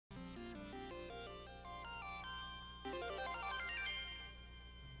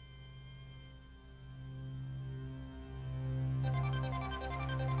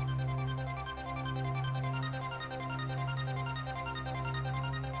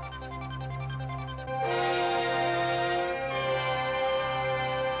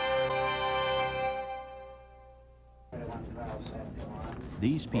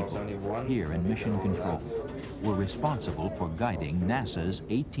These people, here in Mission Control, were responsible for guiding NASA's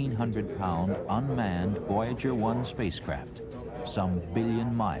 1,800-pound unmanned Voyager 1 spacecraft some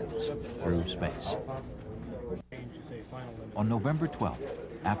billion miles through space. On November 12th,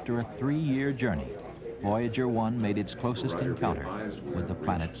 after a 3-year journey, Voyager 1 made its closest encounter with the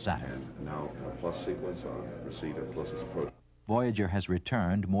planet Saturn. Now, plus sequence on receipt of closest approach. Voyager has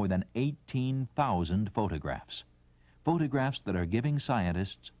returned more than 18,000 photographs. Photographs that are giving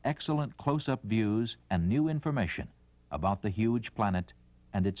scientists excellent close-up views and new information about the huge planet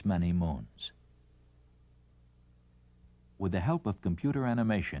and its many moons. With the help of computer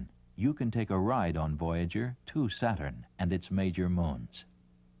animation, you can take a ride on Voyager to Saturn and its major moons.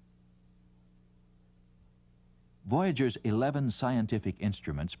 Voyager's 11 scientific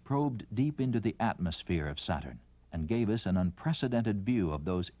instruments probed deep into the atmosphere of Saturn and gave us an unprecedented view of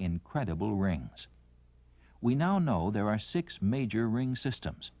those incredible rings. We now know there are 6 major ring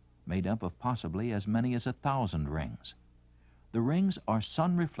systems, made up of possibly as many as 1,000 rings. The rings are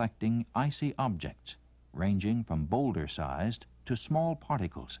sun-reflecting icy objects, ranging from boulder-sized to small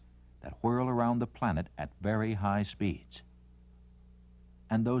particles that whirl around the planet at very high speeds.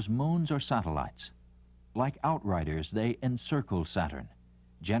 And those moons or satellites, like outriders, they encircle Saturn,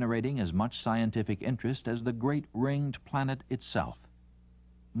 generating as much scientific interest as the great ringed planet itself.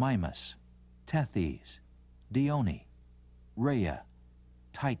 Mimas, Tethys, Dione, Rhea,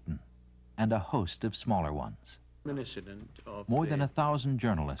 Titan, and a host of smaller ones. More than 1,000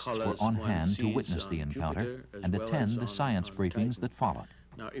 journalists were on hand to witness the encounter and attend the science briefings that followed.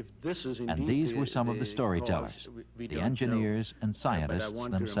 And these were some of the storytellers, the engineers and scientists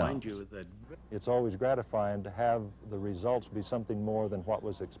themselves. It's always gratifying to have the results be something more than what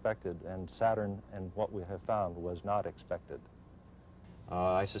was expected, and Saturn and what we have found was not expected.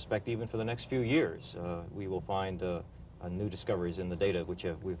 I suspect even for the next few years, we will find new discoveries in the data which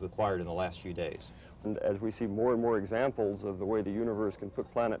we've acquired in the last few days. And as we see more and more examples of the way the universe can put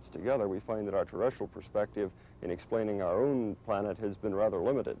planets together, we find that our terrestrial perspective in explaining our own planet has been rather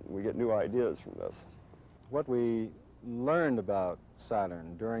limited. We get new ideas from this. What we learned about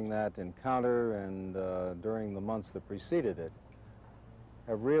Saturn during that encounter and during the months that preceded it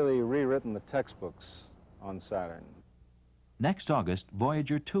have really rewritten the textbooks on Saturn. Next August,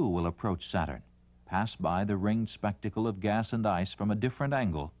 Voyager 2 will approach Saturn, pass by the ringed spectacle of gas and ice from a different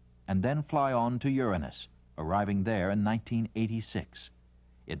angle, and then fly on to Uranus, arriving there in 1986.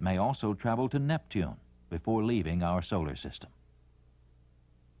 It may also travel to Neptune before leaving our solar system.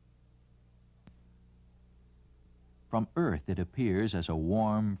 From Earth, it appears as a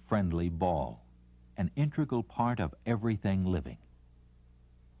warm, friendly ball, an integral part of everything living.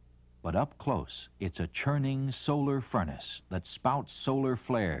 But up close, it's a churning solar furnace that spouts solar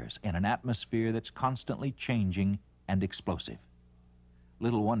flares in an atmosphere that's constantly changing and explosive.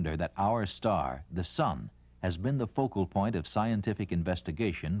 Little wonder that our star, the Sun, has been the focal point of scientific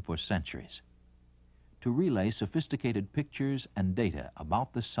investigation for centuries. To relay sophisticated pictures and data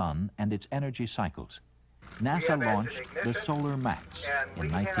about the Sun and its energy cycles, NASA launched the Solar Max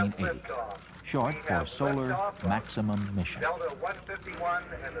in 1980, short for Solar Maximum Mission.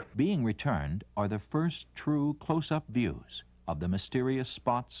 Being returned are the first true close-up views of the mysterious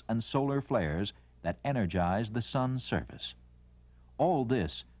spots and solar flares that energize the Sun's surface. All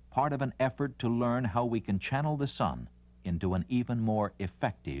this part of an effort to learn how we can channel the Sun into an even more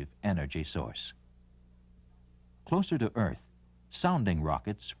effective energy source. Closer to Earth, sounding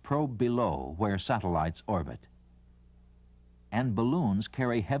rockets probe below where satellites orbit. And balloons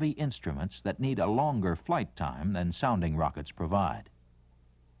carry heavy instruments that need a longer flight time than sounding rockets provide.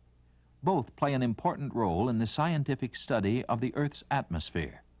 Both play an important role in the scientific study of the Earth's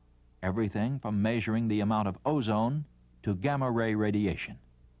atmosphere, everything from measuring the amount of ozone to gamma-ray radiation.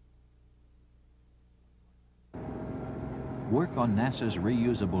 Work on NASA's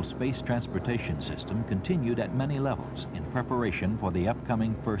reusable space transportation system continued at many levels in preparation for the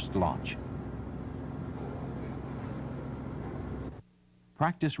upcoming first launch.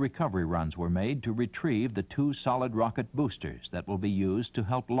 Practice recovery runs were made to retrieve the 2 solid rocket boosters that will be used to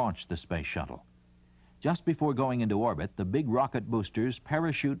help launch the space shuttle. Just before going into orbit, the big rocket boosters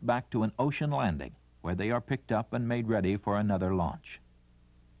parachute back to an ocean landing, where they are picked up and made ready for another launch.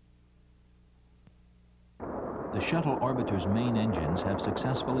 The shuttle orbiter's main engines have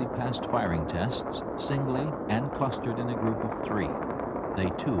successfully passed firing tests, singly and clustered in a group of 3.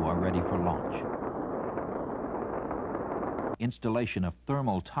 They too are ready for launch. Installation of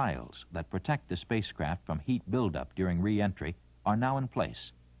thermal tiles that protect the spacecraft from heat buildup during re-entry are now in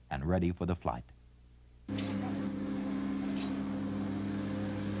place and ready for the flight.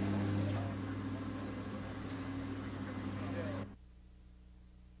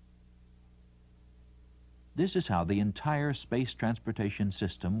 This is how the entire space transportation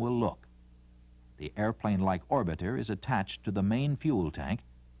system will look. The airplane-like orbiter is attached to the main fuel tank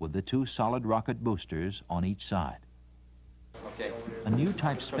with the two solid rocket boosters on each side. Okay. A new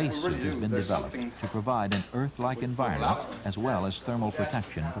type spacesuit has been developed to provide an Earth-like environment as well as thermal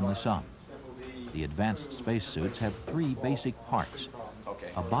protection from the sun. The advanced spacesuits have three basic parts: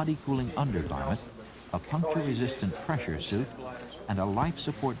 a body-cooling undergarment, a puncture-resistant pressure suit, and a life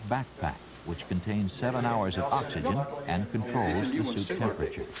support backpack, which contains 7 hours of oxygen and controls the suit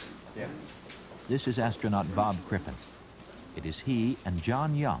temperature. This is astronaut Bob Crippen. It is he and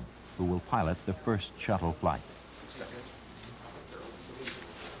John Young who will pilot the first shuttle flight.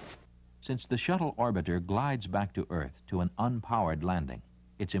 Since the shuttle orbiter glides back to Earth to an unpowered landing,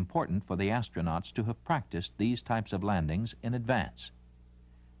 it's important for the astronauts to have practiced these types of landings in advance.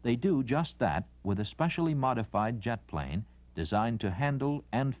 They do just that with a specially modified jet plane designed to handle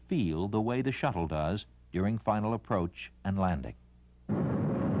and feel the way the shuttle does during final approach and landing.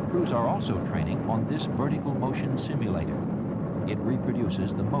 Crews are also training on this vertical motion simulator. It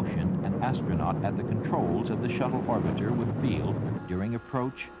reproduces the motion an astronaut at the controls of the shuttle orbiter would feel during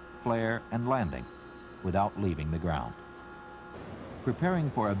approach, flare, and landing without leaving the ground. Preparing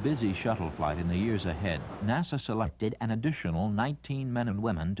for a busy shuttle flight in the years ahead, NASA selected an additional 19 men and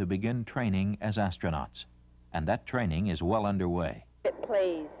women to begin training as astronauts, and that training is well underway.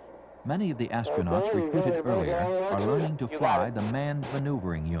 Please. Many of the astronauts recruited earlier are learning to fly the Manned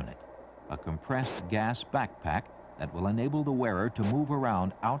Maneuvering Unit, a compressed gas backpack that will enable the wearer to move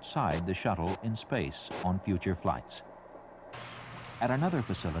around outside the shuttle in space on future flights. At another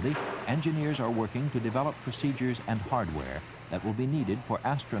facility, engineers are working to develop procedures and hardware that will be needed for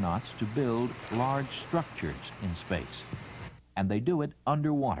astronauts to build large structures in space. And they do it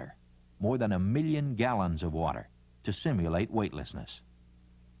underwater, more than 1 million gallons of water, to simulate weightlessness.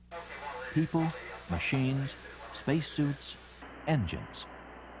 People, machines, spacesuits, engines.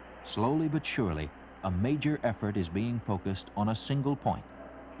 Slowly but surely, a major effort is being focused on a single point: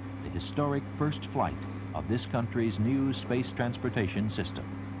 the historic first flight of this country's new space transportation system.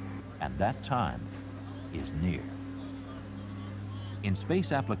 And that time is near. In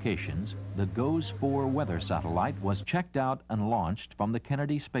space applications, the GOES-4 weather satellite was checked out and launched from the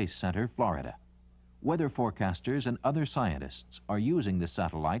Kennedy Space Center, Florida. Weather forecasters and other scientists are using the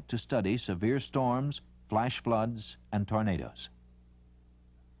satellite to study severe storms, flash floods, and tornadoes.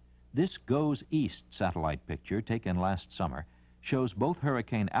 This GOES East satellite picture taken last summer shows both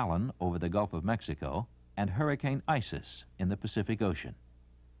Hurricane Allen over the Gulf of Mexico and Hurricane Isis in the Pacific Ocean.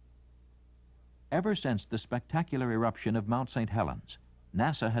 Ever since the spectacular eruption of Mount St. Helens,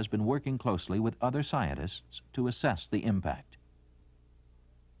 NASA has been working closely with other scientists to assess the impact.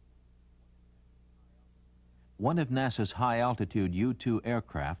 One of NASA's high-altitude U-2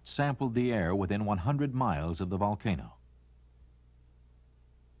 aircraft sampled the air within 100 miles of the volcano.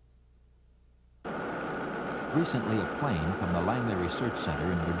 Recently, a plane from the Langley Research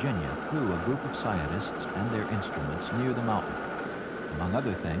Center in Virginia flew a group of scientists and their instruments near the mountain. Among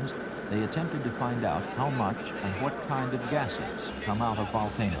other things, they attempted to find out how much and what kind of gases come out of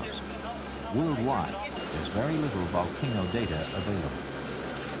volcanoes. Worldwide, there's very little volcano data available.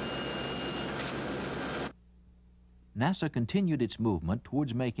 NASA continued its movement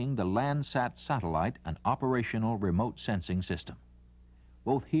towards making the Landsat satellite an operational remote sensing system.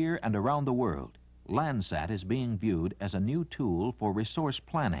 Both here and around the world, Landsat is being viewed as a new tool for resource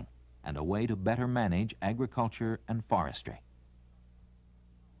planning and a way to better manage agriculture and forestry.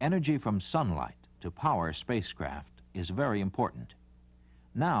 Energy from sunlight to power spacecraft is very important.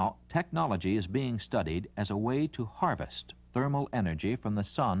 Now, technology is being studied as a way to harvest thermal energy from the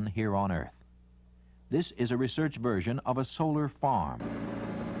sun here on Earth. This is a research version of a solar farm.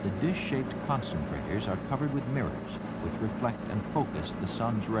 The dish-shaped concentrators are covered with mirrors, which reflect and focus the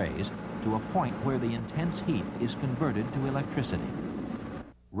sun's rays to a point where the intense heat is converted to electricity.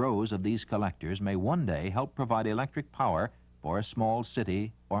 Rows of these collectors may one day help provide electric power for a small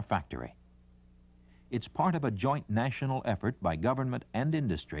city or factory. It's part of a joint national effort by government and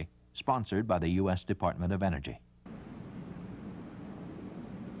industry, sponsored by the U.S. Department of Energy.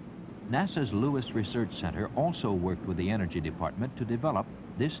 NASA's Lewis Research Center also worked with the Energy Department to develop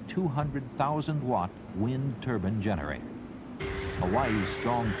this 200,000-watt wind turbine generator. Hawaii's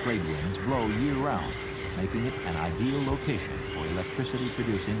strong trade winds blow year-round, making it an ideal location for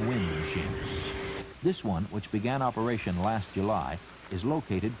electricity-producing wind machines. This one, which began operation last July, is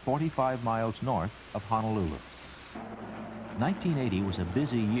located 45 miles north of Honolulu. 1980 was a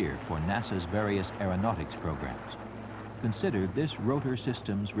busy year for NASA's various aeronautics programs. Consider this rotor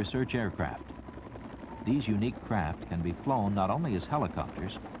systems research aircraft. These unique craft can be flown not only as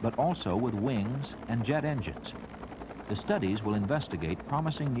helicopters, but also with wings and jet engines. The studies will investigate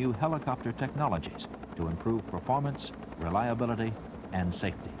promising new helicopter technologies to improve performance, reliability, and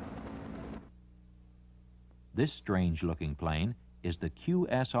safety. This strange-looking plane is the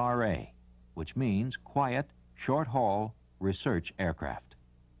QSRA, which means Quiet Short-Haul Research Aircraft.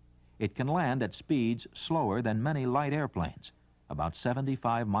 It can land at speeds slower than many light airplanes, about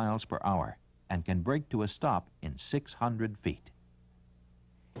 75 miles per hour, and can brake to a stop in 600 feet.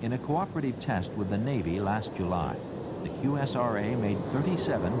 In a cooperative test with the Navy last July, the QSRA made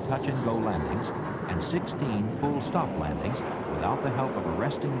 37 touch-and-go landings and 16 full-stop landings without the help of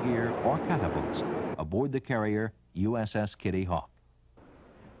arresting gear or catapults aboard the carrier USS Kitty Hawk.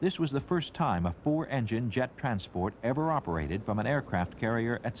 This was the first time a 4-engine jet transport ever operated from an aircraft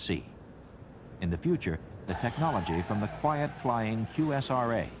carrier at sea. In the future, the technology from the quiet-flying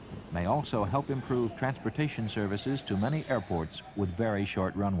QSRA may also help improve transportation services to many airports with very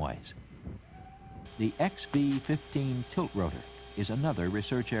short runways. The XB-15 tiltrotor is another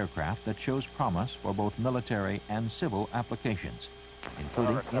research aircraft that shows promise for both military and civil applications,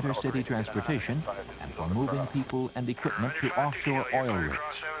 including intercity transportation and for moving people and equipment to offshore oil rigs.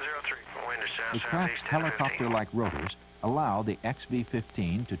 The craft's helicopter-like rotors allow the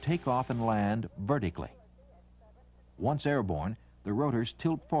XB-15 to take off and land vertically. Once airborne, the rotors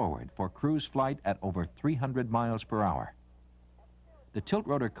tilt forward for cruise flight at over 300 miles per hour. The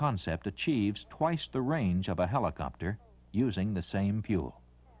tiltrotor concept achieves twice the range of a helicopter using the same fuel.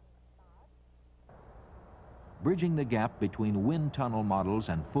 Bridging the gap between wind tunnel models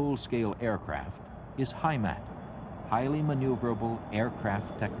and full-scale aircraft is HIMAT, Highly Maneuverable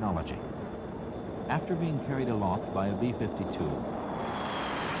Aircraft Technology. After being carried aloft by a B-52,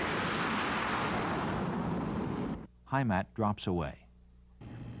 HIMAT drops away.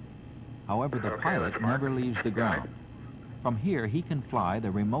 However, the pilot never leaves the ground. From here, he can fly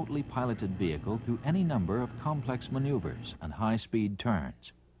the remotely piloted vehicle through any number of complex maneuvers and high-speed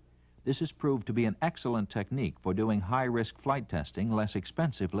turns. This has proved to be an excellent technique for doing high-risk flight testing less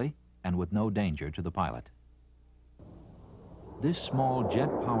expensively and with no danger to the pilot. This small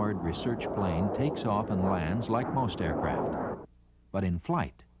jet-powered research plane takes off and lands like most aircraft. But in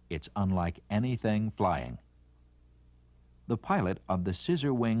flight, it's unlike anything flying. The pilot of the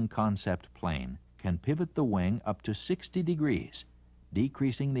Scissor Wing concept plane can pivot the wing up to 60 degrees,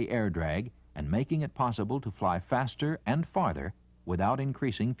 decreasing the air drag and making it possible to fly faster and farther without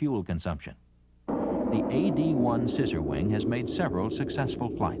increasing fuel consumption. The AD-1 Scissor Wing has made several successful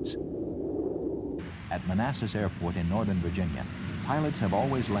flights. At Manassas Airport in Northern Virginia, pilots have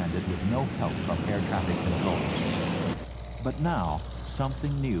always landed with no help from air traffic controllers. But now,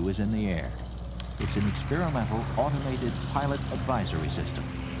 something new is in the air. It's an experimental automated pilot advisory system,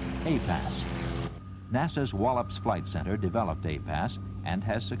 APAS. NASA's Wallops Flight Center developed APAS and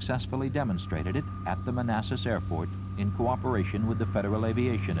has successfully demonstrated it at the Manassas Airport in cooperation with the Federal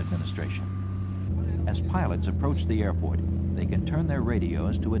Aviation Administration. As pilots approach the airport, they can turn their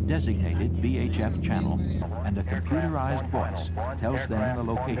radios to a designated VHF channel, and a computerized voice tells them the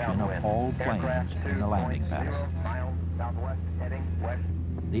location of all planes in the landing pattern.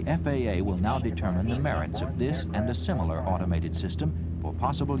 The FAA will now determine the merits of this and a similar automated system for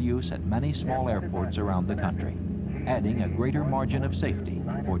possible use at many small airports around the country, adding a greater margin of safety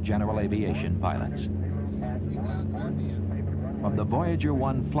for general aviation pilots. From the Voyager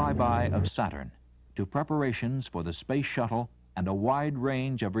 1 flyby of Saturn to preparations for the Space Shuttle and a wide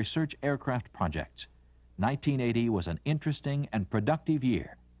range of research aircraft projects, 1980 was an interesting and productive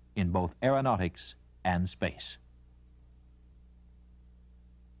year in both aeronautics and space.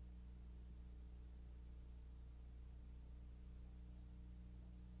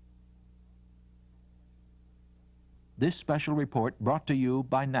 This special report brought to you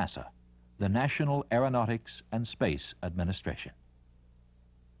by NASA, the National Aeronautics and Space Administration.